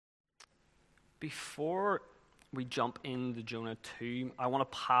Before we jump into Jonah 2, I want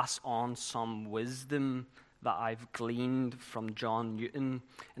to pass on some wisdom that I've gleaned from John Newton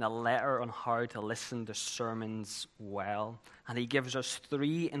in a letter on how to listen to sermons well. And he gives us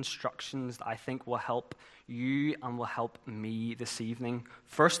 3 instructions that I think will help you and will help me this evening.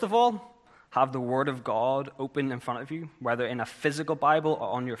 First of all, have the Word of God open in front of you, whether in a physical Bible or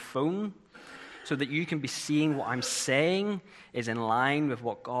on your phone, so that you can be seeing what I'm saying is in line with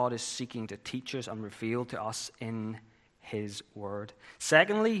what God is seeking to teach us and reveal to us in His Word.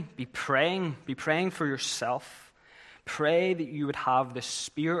 Secondly, be praying for yourself. Pray that you would have the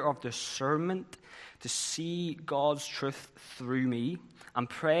spirit of discernment to see God's truth through me, and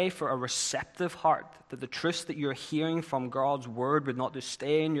pray for a receptive heart, that the truths that you're hearing from God's Word would not just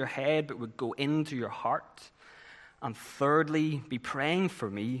stay in your head, but would go into your heart. And thirdly, be praying for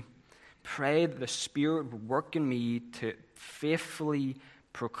me. Pray that the Spirit would work in me to faithfully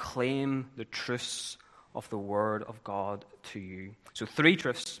proclaim the truths of the Word of God to you. So 3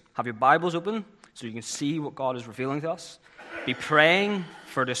 truths. Have your Bibles open so you can see what God is revealing to us. Be praying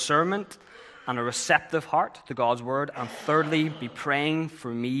for discernment and a receptive heart to God's Word. And thirdly, be praying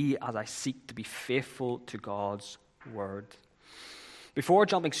for me as I seek to be faithful to God's Word. Before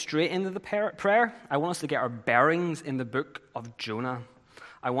jumping straight into the prayer, I want us to get our bearings in the book of Jonah.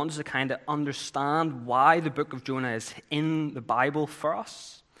 I want us to kind of understand why the book of Jonah is in the Bible for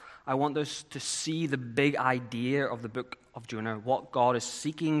us. I want us to see the big idea of the book of Jonah, what God is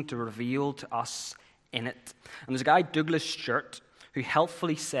seeking to reveal to us in it. And there's a guy, Douglas Sturt, who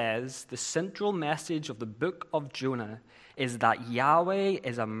helpfully says the central message of the book of Jonah is that Yahweh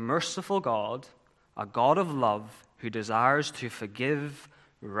is a merciful God, a God of love who desires to forgive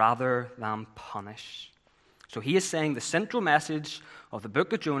rather than punish. So he is saying the central message of the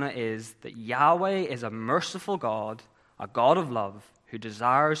book of Jonah is that Yahweh is a merciful God, a God of love, who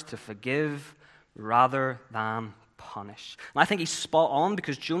desires to forgive rather than punish. And I think he's spot on,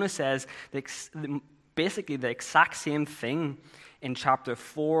 because Jonah says basically the exact same thing in chapter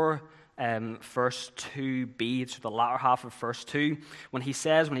 4, verse 2b, so the latter half of verse 2, when he's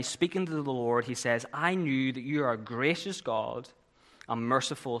speaking to the Lord, he says, I knew that you are a gracious God, and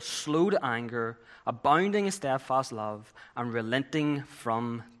merciful, slow to anger, abounding in steadfast love, and relenting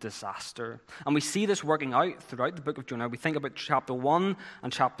from disaster. And we see this working out throughout the book of Jonah. We think about chapter 1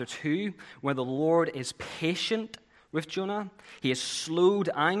 and chapter 2, where the Lord is patient with Jonah. He is slow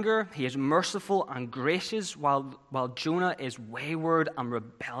to anger. He is merciful and gracious, while Jonah is wayward and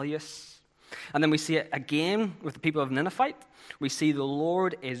rebellious. And then we see it again with the people of Nineveh. We see the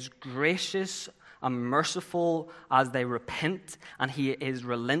Lord is gracious and merciful as they repent, and he is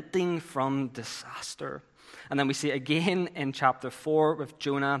relenting from disaster. And then we see again in chapter 4 with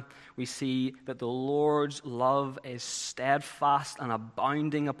Jonah, we see that the Lord's love is steadfast and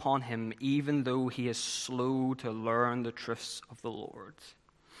abounding upon him, even though he is slow to learn the truths of the Lord.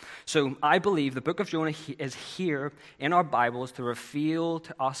 So I believe the book of Jonah is here in our Bibles to reveal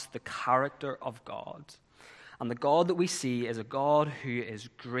to us the character of God. And the God that we see is a God who is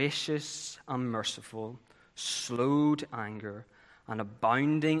gracious and merciful, slow to anger, and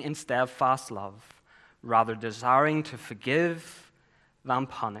abounding in steadfast love, rather desiring to forgive than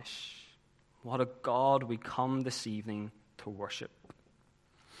punish. What a God we come this evening to worship.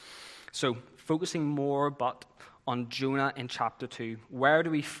 So, focusing more but on Jonah in chapter 2. Where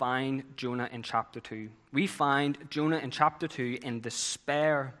do we find Jonah in chapter 2? We find Jonah in chapter 2 in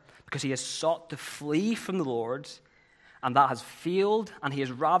despair, because he has sought to flee from the Lord, and that has failed, and he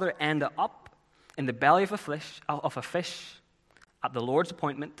has rather ended up in the belly of a fish at the Lord's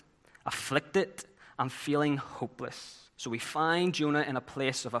appointment, afflicted and feeling hopeless. So we find Jonah in a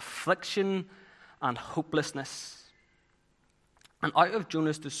place of affliction and hopelessness. And out of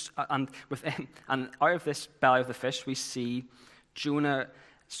out of this belly of the fish, we see Jonah's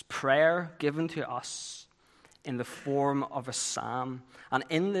prayer given to us in the form of a psalm. And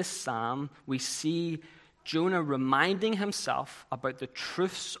in this psalm, we see Jonah reminding himself about the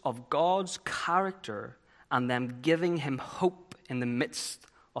truths of God's character and them giving him hope in the midst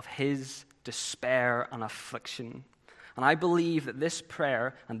of his despair and affliction. And I believe that this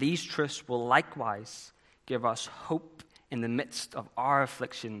prayer and these truths will likewise give us hope in the midst of our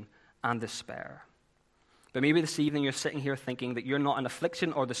affliction and despair. But maybe this evening you're sitting here thinking that you're not in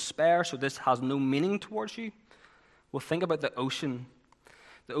affliction or despair, so this has no meaning towards you. Well, think about the ocean.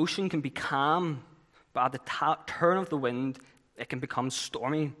 The ocean can be calm, but at the turn of the wind, it can become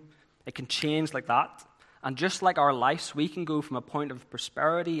stormy. It can change like that. And just like our lives, we can go from a point of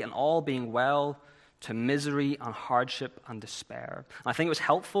prosperity and all being well to misery and hardship and despair. And I think it was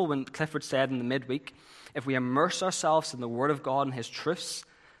helpful when Clifford said in the midweek, if we immerse ourselves in the Word of God and His truths,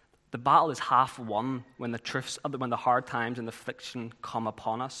 The battle is half won when the hard times and the affliction come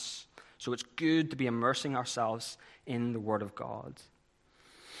upon us. So it's good to be immersing ourselves in the Word of God.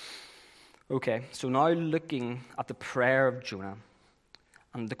 Okay, so now looking at the prayer of Jonah.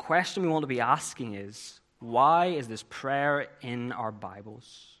 And the question we want to be asking is, why is this prayer in our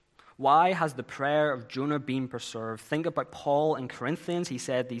Bibles? Why has the prayer of Jonah been preserved? Think about Paul in Corinthians. He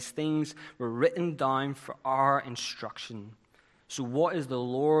said these things were written down for our instruction. So what is the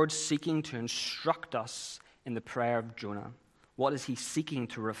Lord seeking to instruct us in the prayer of Jonah? What is he seeking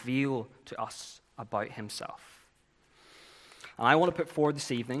to reveal to us about himself? And I want to put forward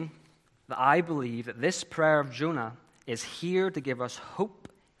this evening that I believe that this prayer of Jonah is here to give us hope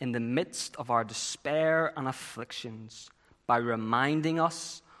in the midst of our despair and afflictions by reminding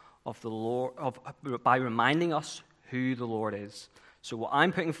us of the Lord, by reminding us who the Lord is. So what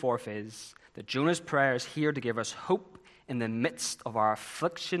I'm putting forth is that Jonah's prayer is here to give us hope in the midst of our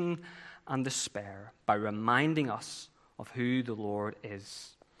affliction and despair by reminding us of who the Lord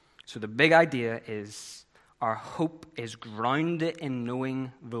is. So the big idea is our hope is grounded in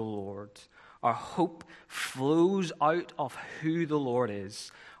knowing the Lord. Our hope flows out of who the Lord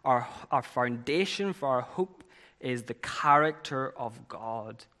is. Our foundation for our hope is the character of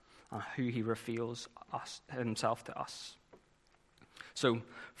God and who he reveals himself to us. So,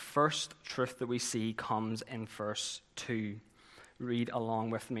 first truth that we see comes in verse 2. Read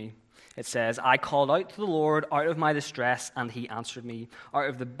along with me. It says, I called out to the Lord out of my distress, and he answered me. Out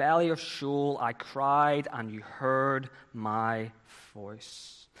of the belly of Sheol I cried, and you heard my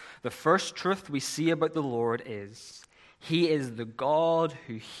voice. The first truth we see about the Lord is, he is the God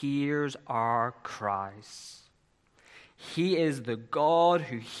who hears our cries. He is the God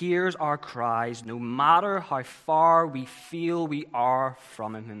who hears our cries no matter how far we feel we are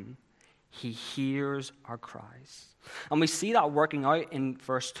from him. He hears our cries. And we see that working out in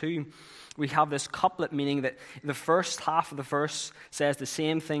verse 2. We have this couplet, meaning that the first half of the verse says the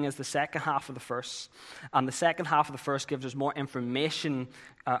same thing as the second half of the verse. And the second half of the verse gives us more information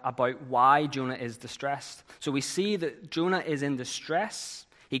about why Jonah is distressed. So we see that Jonah is in distress.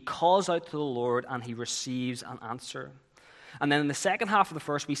 He calls out to the Lord and he receives an answer. And then in the second half of the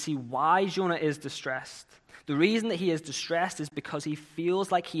verse, we see why Jonah is distressed. The reason that he is distressed is because he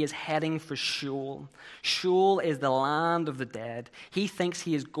feels like he is heading for Sheol. Sheol is the land of the dead. He thinks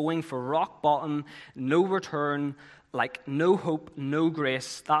he is going for rock bottom, no return, like no hope, no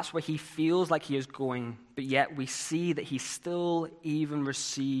grace. That's where he feels like he is going. But yet we see that he still even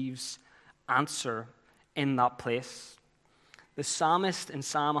receives answer in that place. The psalmist in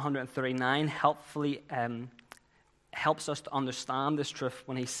Psalm 139 helpfully helps us to understand this truth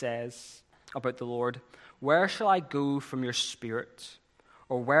when he says about the Lord, where shall I go from your spirit?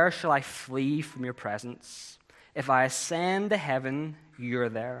 Or where shall I flee from your presence? If I ascend to heaven, you're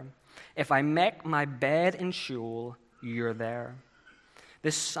there. If I make my bed in Sheol, you're there.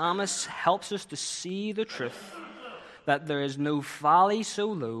 This psalmist helps us to see the truth that there is no valley so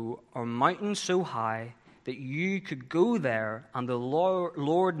low or mountain so high that you could go there and the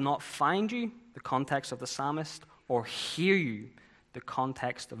Lord not find you, the context of the psalmist, or hear you, the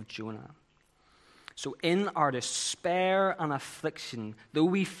context of Jonah. So in our despair and affliction, though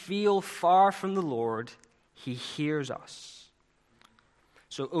we feel far from the Lord, he hears us.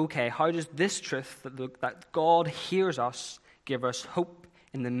 So, okay, how does this truth that God hears us give us hope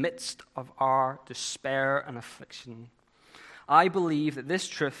in the midst of our despair and affliction? I believe that this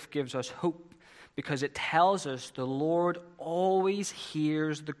truth gives us hope because it tells us the Lord always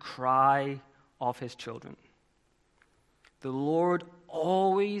hears the cry of his children. The Lord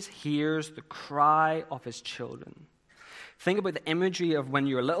always hears the cry of his children. Think about the imagery of when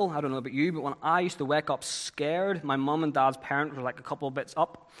you were little. I don't know about you, but when I used to wake up scared, my mom and dad's parents were like a couple of bits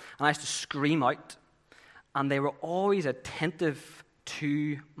up, and I used to scream out. And they were always attentive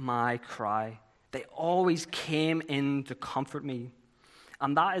to my cry. They always came in to comfort me.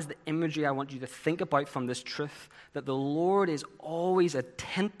 And that is the imagery I want you to think about from this truth, that the Lord is always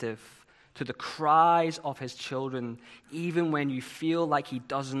attentive to the cries of his children, even when you feel like he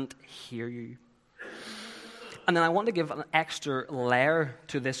doesn't hear you. And then I want to give an extra layer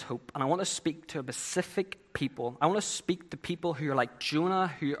to this hope, and I want to speak to specific people. I want to speak to people who are like Jonah,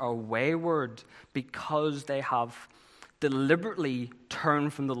 who are wayward because they have deliberately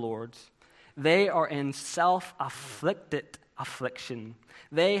turned from the Lord. They are in self-afflicted affliction.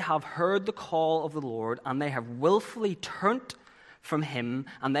 They have heard the call of the Lord, and they have willfully turned from him,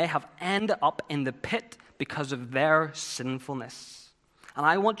 and they have ended up in the pit because of their sinfulness. And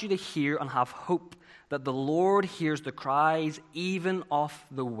I want you to hear and have hope that the Lord hears the cries even of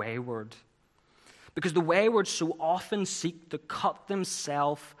the wayward. Because the wayward so often seek to cut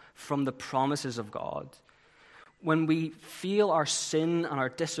themselves from the promises of God. When we feel our sin and our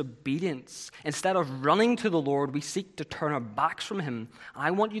disobedience, instead of running to the Lord, we seek to turn our backs from him.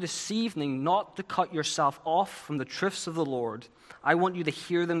 I want you this evening not to cut yourself off from the truths of the Lord. I want you to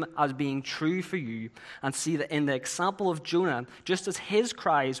hear them as being true for you and see that in the example of Jonah, just as his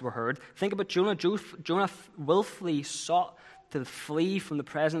cries were heard, think about Jonah. Jonah willfully sought to flee from the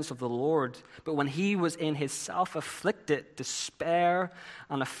presence of the Lord. But when he was in his self-afflicted despair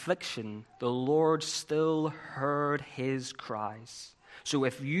and affliction, the Lord still heard his cries. So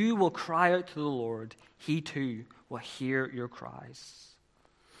if you will cry out to the Lord, he too will hear your cries.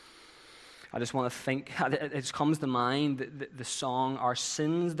 I just want to think, it just comes to mind the song, our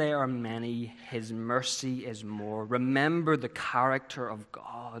sins they are many, his mercy is more. Remember the character of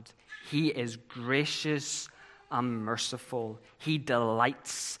God. He is gracious and merciful. He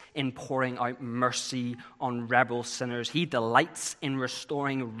delights in pouring out mercy on rebel sinners. He delights in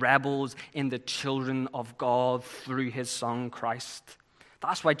restoring rebels in the children of God through his Son Christ.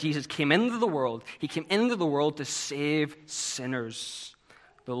 That's why Jesus came into the world. He came into the world to save sinners.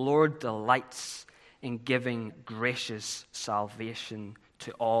 The Lord delights in giving gracious salvation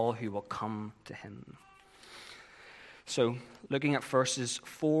to all who will come to him. So, looking at verses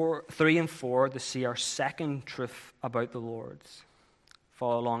 3 and 4 to see our second truth about the Lord.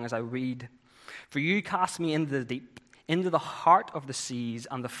 Follow along as I read. For you cast me into the deep, into the heart of the seas,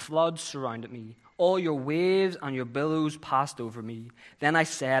 and the floods surrounded me. All your waves and your billows passed over me. Then I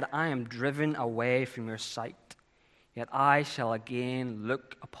said, I am driven away from your sight. Yet I shall again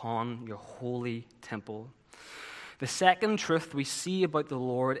look upon your holy temple. The second truth we see about the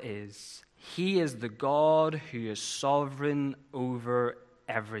Lord is, he is the God who is sovereign over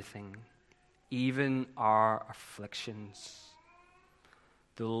everything, even our afflictions.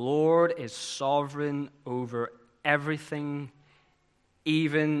 The Lord is sovereign over everything,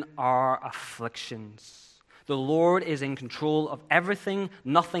 even our afflictions. The Lord is in control of everything.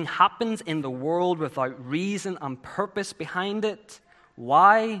 Nothing happens in the world without reason and purpose behind it.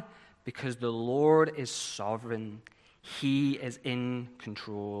 Why? Because the Lord is sovereign. He is in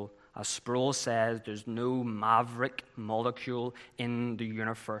control. As Sproul says, there's no maverick molecule in the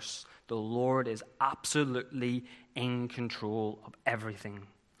universe. The Lord is absolutely in control of everything.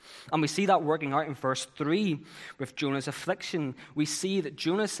 And we see that working out in verse 3 with Jonah's affliction. We see that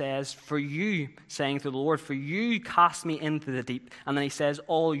Jonah says, for you, saying to the Lord, for you cast me into the deep. And then he says,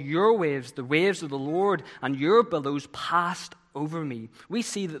 all your waves, the waves of the Lord, and your billows passed over me. We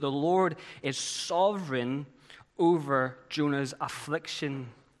see that the Lord is sovereign over Jonah's affliction.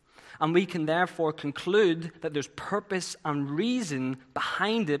 And we can therefore conclude that there's purpose and reason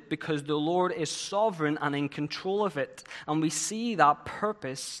behind it because the Lord is sovereign and in control of it. And we see that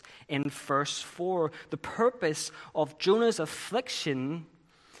purpose in verse 4. The purpose of Jonah's affliction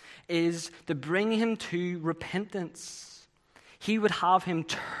is to bring him to repentance. He would have him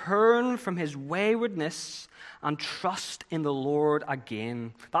turn from his waywardness and trust in the Lord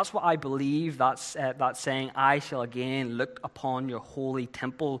again. That's what I believe that saying, I shall again look upon your holy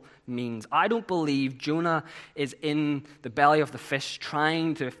temple means. I don't believe Jonah is in the belly of the fish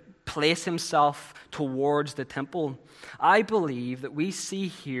trying to place himself towards the temple. I believe that we see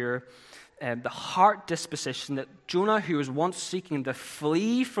here the heart disposition that Jonah, who was once seeking to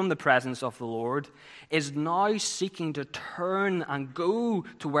flee from the presence of the Lord, is now seeking to turn and go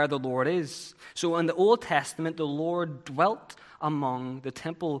to where the Lord is. So in the Old Testament, the Lord dwelt among the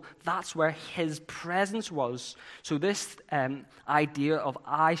temple. That's where his presence was. So this idea of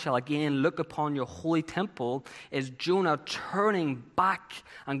I shall again look upon your holy temple is Jonah turning back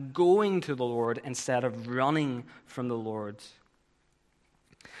and going to the Lord instead of running from the Lord.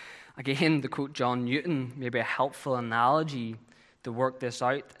 Again, to quote John Newton, maybe a helpful analogy to work this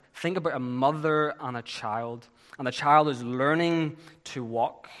out. Think about a mother and a child. And the child is learning to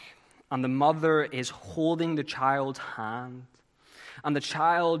walk. And the mother is holding the child's hand. And the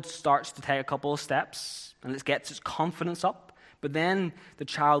child starts to take a couple of steps. And it gets its confidence up. But then the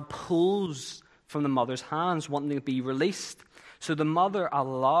child pulls from the mother's hands, wanting to be released. So the mother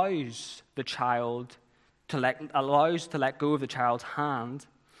allows the child to let go of the child's hand.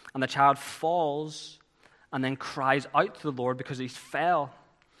 And the child falls and then cries out to the Lord because he fell.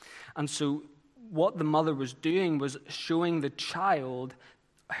 And so what the mother was doing was showing the child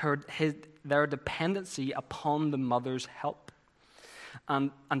their dependency upon the mother's help.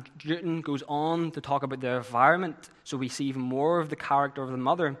 And Newton goes on to talk about the environment, so we see even more of the character of the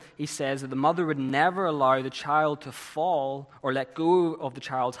mother. He says that the mother would never allow the child to fall or let go of the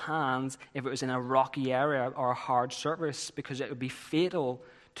child's hands if it was in a rocky area or a hard surface, because it would be fatal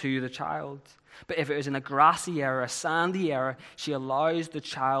to the child. But if it is in a grassy area, a sandy area, she allows the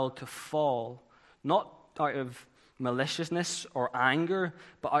child to fall, not out of maliciousness or anger,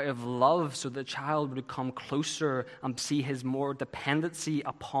 but out of love, so the child would come closer and see his more dependency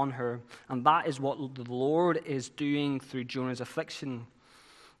upon her. And that is what the Lord is doing through Jonah's affliction.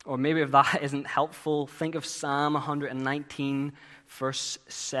 Or maybe if that isn't helpful, think of Psalm 119, verse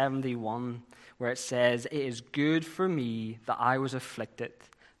 71, where it says, "It is good for me that I was afflicted,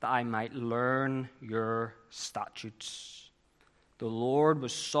 that I might learn your statutes." The Lord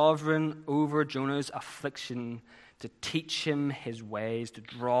was sovereign over Jonah's affliction to teach him his ways, to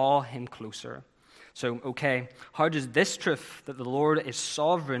draw him closer. So, okay, how does this truth that the Lord is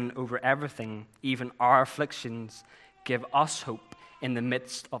sovereign over everything, even our afflictions, give us hope in the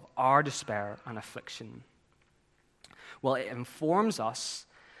midst of our despair and affliction? Well, it informs us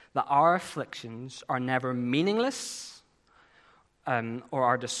that our afflictions are never meaningless, or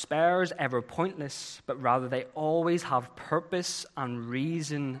our despairs ever pointless, but rather they always have purpose and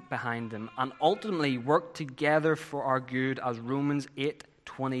reason behind them, and ultimately work together for our good, as Romans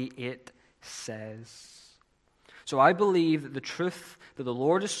 8:28 says. So I believe that the truth that the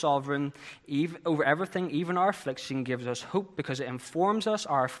Lord is sovereign over everything, even our affliction, gives us hope because it informs us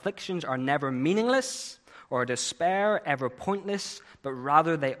our afflictions are never meaningless or our despair ever pointless, but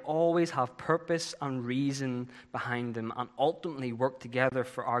rather they always have purpose and reason behind them and ultimately work together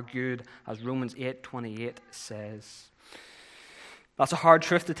for our good, as Romans 8:28 says. That's a hard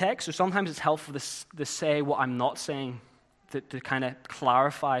truth to take, so sometimes it's helpful to say what I'm not saying, to kind of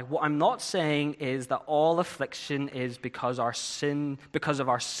clarify. What I'm not saying is that all affliction is because of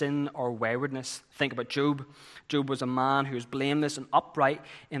our sin or waywardness. Think about Job. Job was a man who was blameless and upright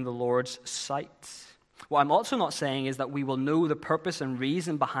in the Lord's sight. What I'm also not saying is that we will know the purpose and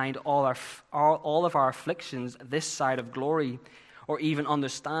reason behind all of our afflictions this side of glory, or even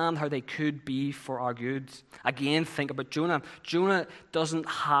understand how they could be for our good. Again, think about Jonah. Jonah doesn't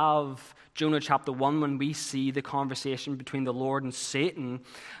have Jonah chapter 1 when we see the conversation between the Lord and Satan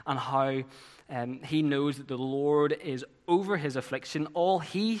and how he knows that the Lord is over his affliction. All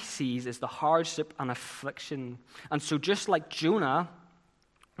he sees is the hardship and affliction. And so just like Jonah,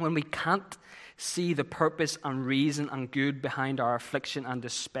 when we can't see the purpose and reason and good behind our affliction and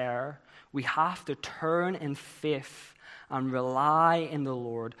despair, we have to turn in faith and rely in the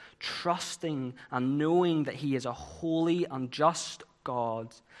Lord, trusting and knowing that he is a holy and just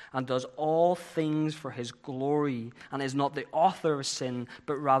God and does all things for his glory and is not the author of sin,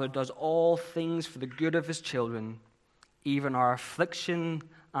 but rather does all things for the good of his children. Even our affliction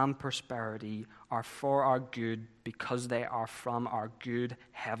and prosperity are for our good because they are from our good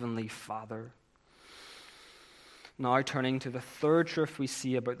heavenly Father. Now, turning to the third truth we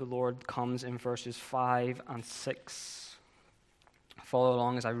see about the Lord comes in verses 5 and 6. Follow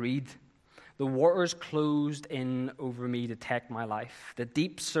along as I read. "The waters closed in over me to take my life. The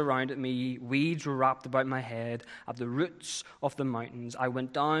deeps surrounded me. Weeds were wrapped about my head. At the roots of the mountains, I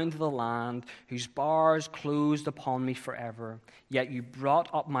went down to the land whose bars closed upon me forever. Yet you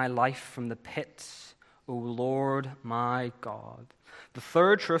brought up my life from the pit, O Lord my God." The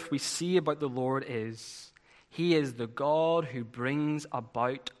third truth we see about the Lord is he is the God who brings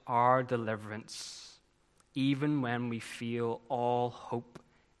about our deliverance, even when we feel all hope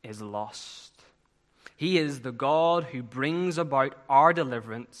is lost. He is the God who brings about our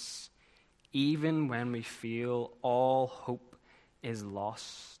deliverance, even when we feel all hope is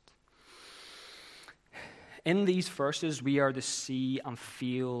lost. In these verses, we are to see and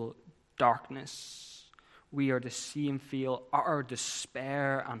feel darkness. We are to see and feel utter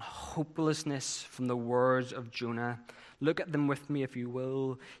despair and hopelessness from the words of Jonah. Look at them with me, if you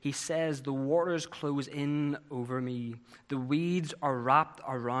will. He says, "The waters close in over me. The weeds are wrapped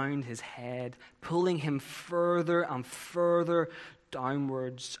around his head, pulling him further and further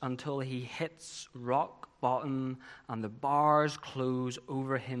downwards until he hits rock bottom and the bars close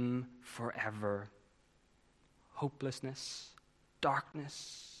over him forever." Hopelessness,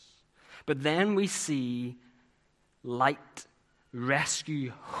 darkness. But then we see light, rescue,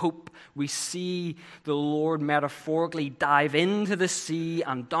 hope. We see the Lord metaphorically dive into the sea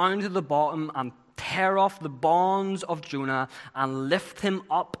and down to the bottom and tear off the bonds of Jonah and lift him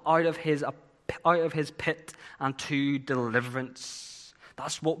up out of his pit and to deliverance.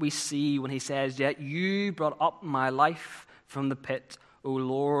 That's what we see when he says, "Yet you brought up my life from the pit, O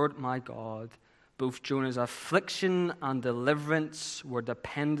Lord my God." Both Jonah's affliction and deliverance were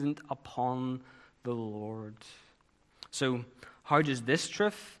dependent upon the Lord. So, how does this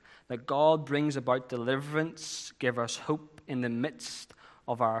truth that God brings about deliverance give us hope in the midst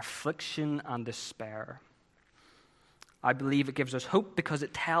of our affliction and despair? I believe it gives us hope because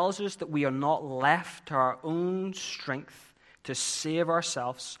it tells us that we are not left to our own strength to save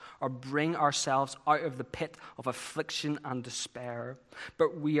ourselves or bring ourselves out of the pit of affliction and despair,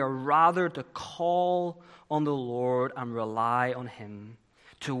 but we are rather to call on the Lord and rely on Him,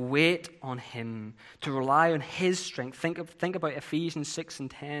 to wait on Him, to rely on His strength. Think about Ephesians 6 and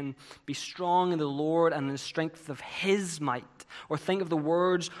 10. Be strong in the Lord and in the strength of His might. Or think of the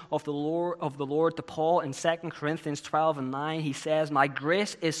words of the Lord to Paul in 2 Corinthians 12 and 9. He says, "My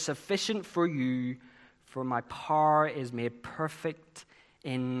grace is sufficient for you, for my power is made perfect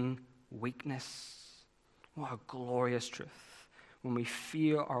in weakness." What a glorious truth. When we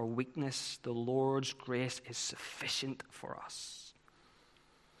feel our weakness, the Lord's grace is sufficient for us.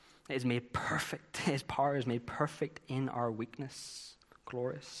 It is made perfect. His power is made perfect in our weakness.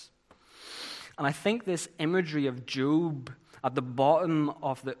 Glorious. And I think this imagery of Job at the bottom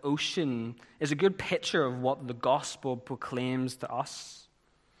of the ocean is a good picture of what the gospel proclaims to us.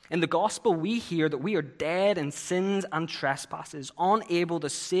 In the gospel, we hear that we are dead in sins and trespasses, unable to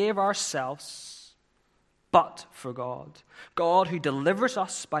save ourselves, but for God. God who delivers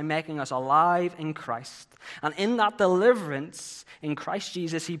us by making us alive in Christ. And in that deliverance, in Christ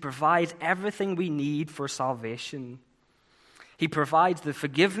Jesus, He provides everything we need for salvation. He provides the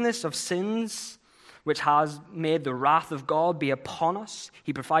forgiveness of sins, which has made the wrath of God be upon us.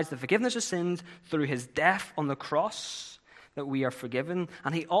 He provides the forgiveness of sins through His death on the cross, that we are forgiven.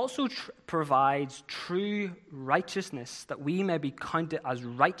 And He also provides true righteousness, that we may be counted as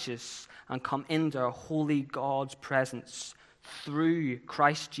righteous and come into a holy God's presence through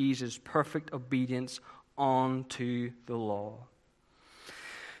Christ Jesus' perfect obedience unto the law.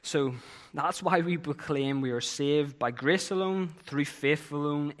 So that's why we proclaim we are saved by grace alone, through faith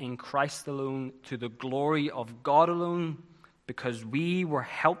alone, in Christ alone, to the glory of God alone, because we were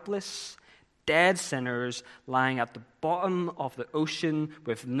helpless, dead sinners lying at the bottom of the ocean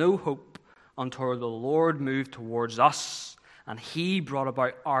with no hope until the Lord moved towards us and He brought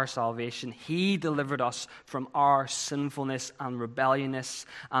about our salvation. He delivered us from our sinfulness and rebelliousness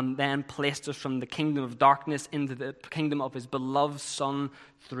and then placed us from the kingdom of darkness into the kingdom of His beloved Son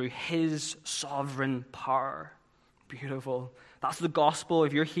through His sovereign power. Beautiful. That's the gospel.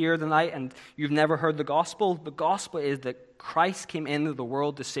 If you're here tonight and you've never heard the gospel is that Christ came into the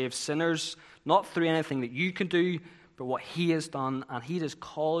world to save sinners, not through anything that you can do, but what He has done, and He just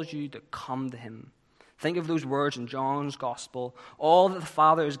calls you to come to Him. Think of those words in John's gospel. All that the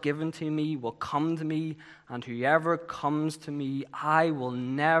Father has given to me will come to me, and whoever comes to me, I will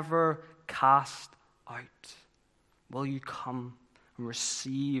never cast out. Will you come and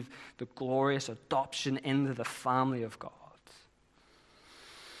receive the glorious adoption into the family of God?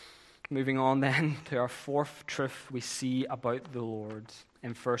 Moving on then to our fourth truth we see about the Lord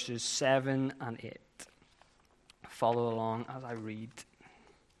in verses 7 and 8. Follow along as I read.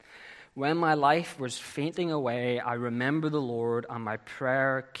 When my life was fainting away, I remember the Lord, and my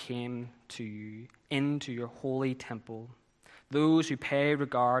prayer came to you into your holy temple. Those who pay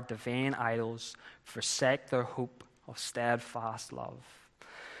regard to vain idols forsake their hope of steadfast love.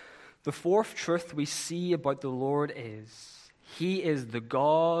 The fourth truth we see about the Lord is He is the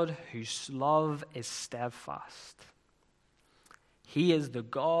God whose love is steadfast. He is the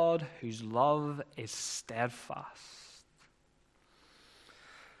God whose love is steadfast.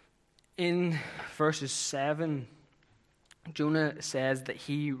 In verses 7, Jonah says that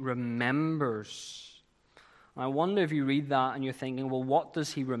he remembers. I wonder if you read that and you're thinking, well, what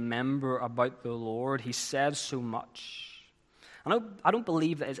does he remember about the Lord? He said so much. I don't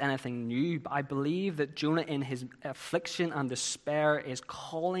believe that it's anything new, but I believe that Jonah in his affliction and despair is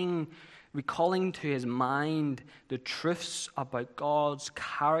recalling to his mind the truths about God's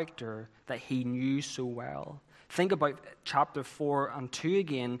character that he knew so well. Think about chapter 4 and 2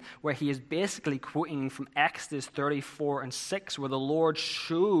 again, where he is basically quoting from Exodus 34 and 6, where the Lord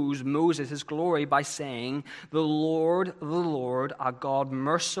shows Moses his glory by saying, the Lord, a God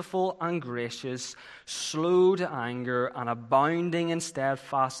merciful and gracious, slow to anger and abounding in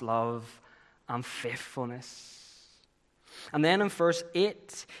steadfast love and faithfulness. And then in verse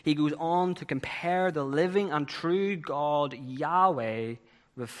 8, he goes on to compare the living and true God, Yahweh,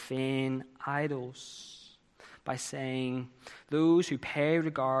 with vain idols, by saying, those who pay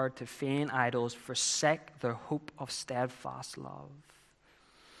regard to vain idols forsake their hope of steadfast love.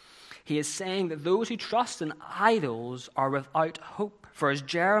 He is saying that those who trust in idols are without hope. For as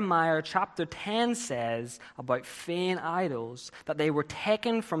Jeremiah chapter 10 says about vain idols, that they were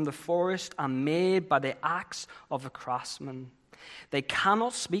taken from the forest and made by the axe of a craftsman. They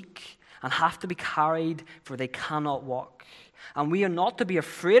cannot speak and have to be carried, for they cannot walk. And we are not to be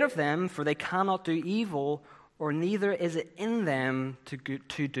afraid of them, for they cannot do evil or neither is it in them to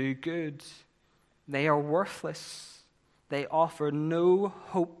do good. They are worthless. They offer no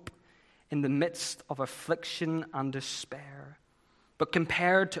hope in the midst of affliction and despair. But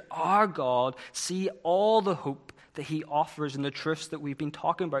compared to our God, see all the hope that he offers in the truths that we've been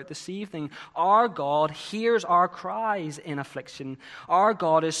talking about this evening. Our God hears our cries in affliction. Our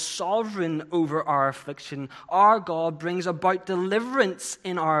God is sovereign over our affliction. Our God brings about deliverance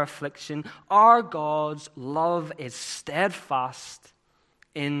in our affliction. Our God's love is steadfast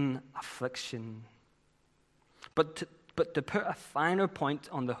in affliction. But to put a finer point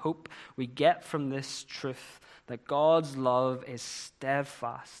on the hope we get from this truth that God's love is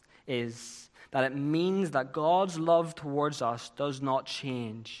steadfast is that it means that God's love towards us does not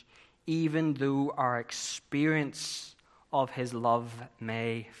change, even though our experience of his love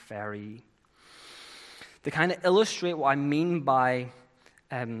may vary. To kind of illustrate what I mean by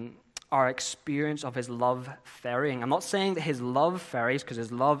our experience of his love varying, I'm not saying that his love varies because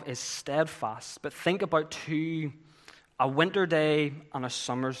his love is steadfast, but think about a winter day and a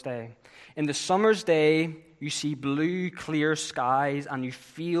summer's day. In the summer's day, you see blue, clear skies, and you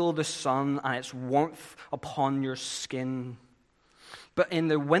feel the sun and its warmth upon your skin. But in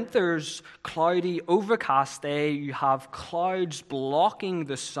the winter's cloudy, overcast day, you have clouds blocking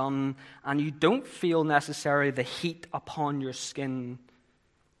the sun, and you don't feel necessarily the heat upon your skin.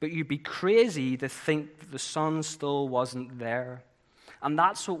 But you'd be crazy to think that the sun still wasn't there. And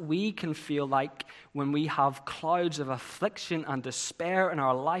that's what we can feel like when we have clouds of affliction and despair in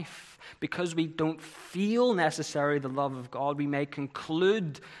our life. Because we don't feel necessarily the love of God, we may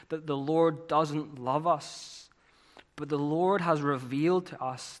conclude that the Lord doesn't love us. But the Lord has revealed to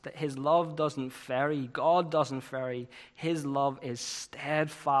us that his love doesn't vary. God doesn't vary. His love is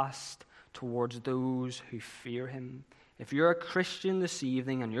steadfast towards those who fear him. If you're a Christian this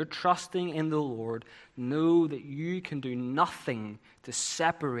evening and you're trusting in the Lord, know that you can do nothing to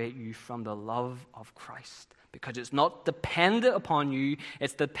separate you from the love of Christ. Because it's not dependent upon you,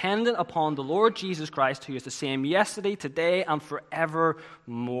 it's dependent upon the Lord Jesus Christ, who is the same yesterday, today, and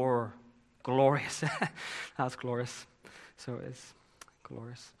forevermore. Glorious. That's glorious. So it is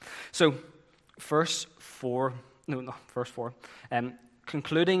glorious. So, verse 4.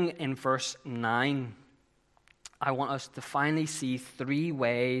 Concluding in verse 9. I want us to finally see 3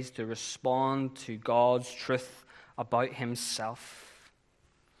 ways to respond to God's truth about himself.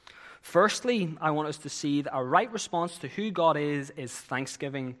 Firstly, I want us to see that a right response to who God is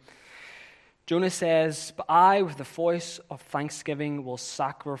thanksgiving. Jonah says, "But I, with the voice of thanksgiving, will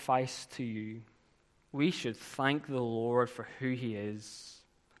sacrifice to you." We should thank the Lord for who he is.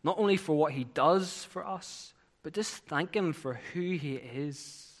 Not only for what he does for us, but just thank him for who he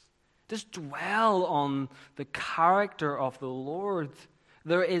is. Just dwell on the character of the Lord.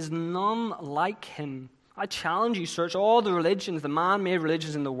 There is none like him. I challenge you, search all the religions, the man-made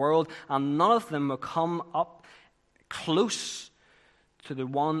religions in the world, and none of them will come up close to the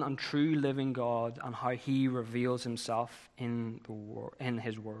one and true living God and how he reveals himself in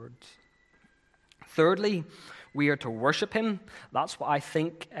his word. Thirdly, we are to worship him. That's what I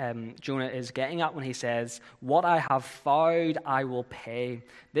think Jonah is getting at when he says, "What I have vowed, I will pay."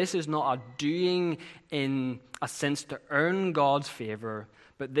 This is not a doing in a sense to earn God's favor,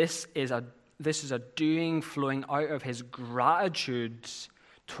 but this is a doing flowing out of his gratitude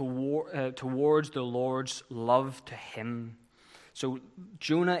towards the Lord's love to him. So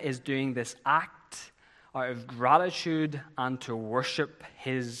Jonah is doing this act out of gratitude and to worship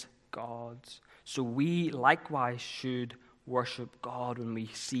his God. So we likewise should worship God when we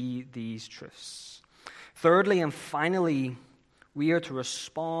see these truths. Thirdly and finally, we are to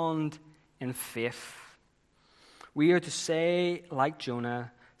respond in faith. We are to say, like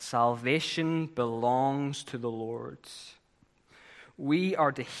Jonah, salvation belongs to the Lord. We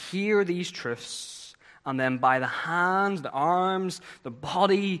are to hear these truths and then by the hands, the arms, the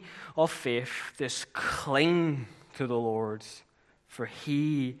body of faith, just cling to the Lord, for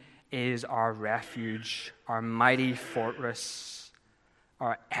he is our refuge, our mighty fortress,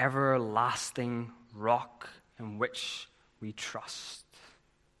 our everlasting rock in which we trust.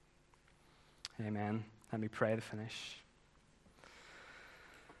 Amen. Let me pray to finish.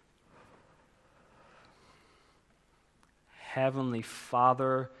 Heavenly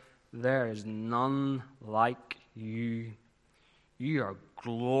Father, there is none like you. You are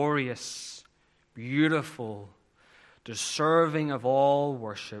glorious, beautiful, deserving of all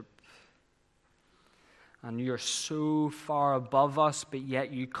worship. And you are so far above us, but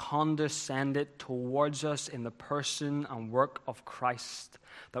yet you condescended towards us in the person and work of Christ,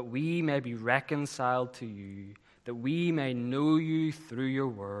 that we may be reconciled to you, that we may know you through your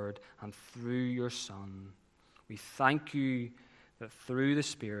word and through your Son. We thank you that through the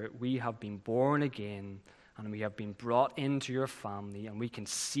Spirit we have been born again and we have been brought into your family, and we can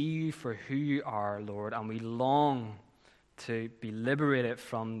see you for who you are, Lord, and we long to be liberated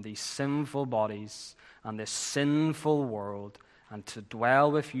from these sinful bodies and this sinful world, and to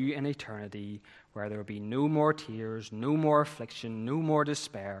dwell with you in eternity, where there will be no more tears, no more affliction, no more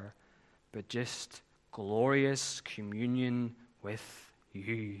despair, but just glorious communion with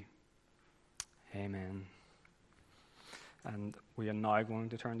you. Amen. And we are now going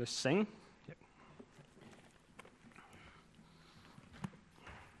to turn to sing. Yep.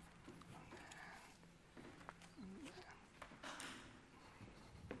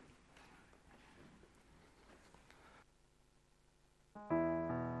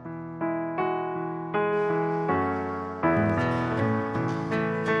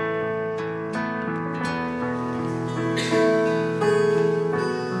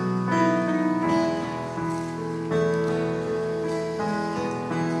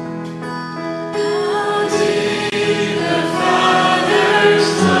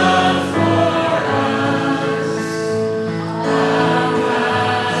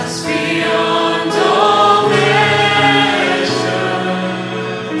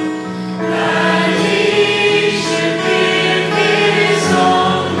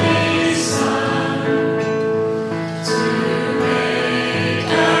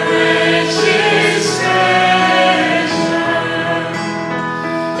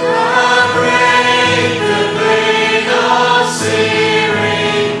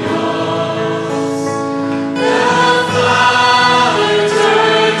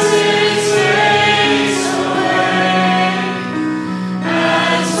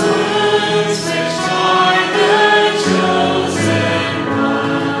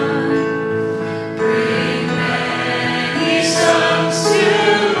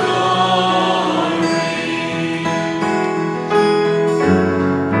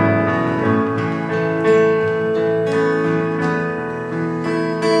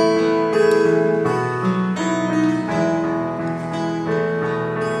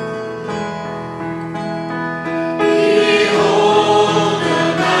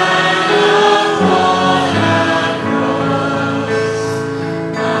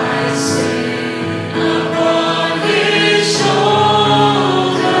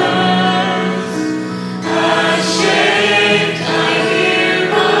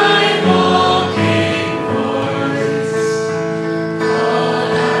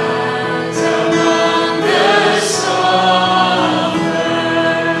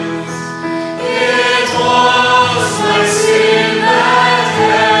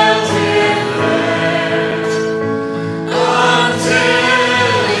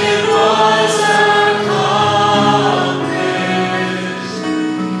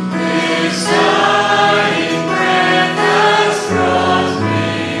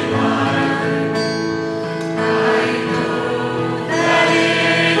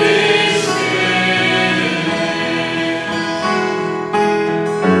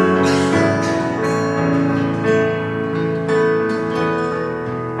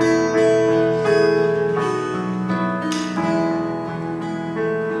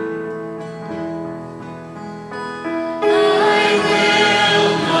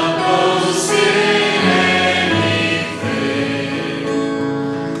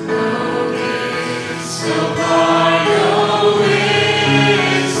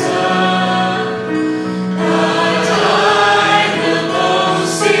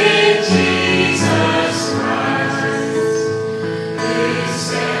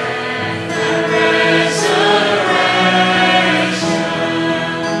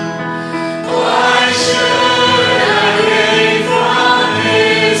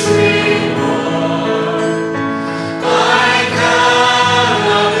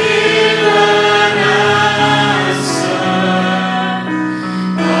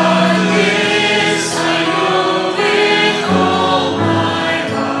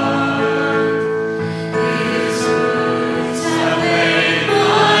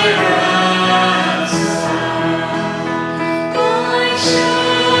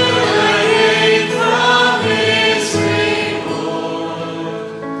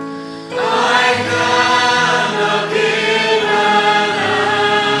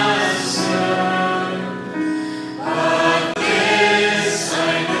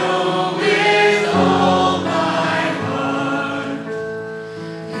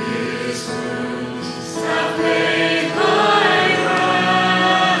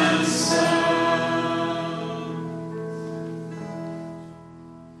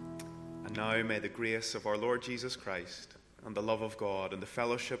 Now may the grace of our Lord Jesus Christ and the love of God and the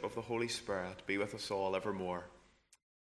fellowship of the Holy Spirit be with us all evermore.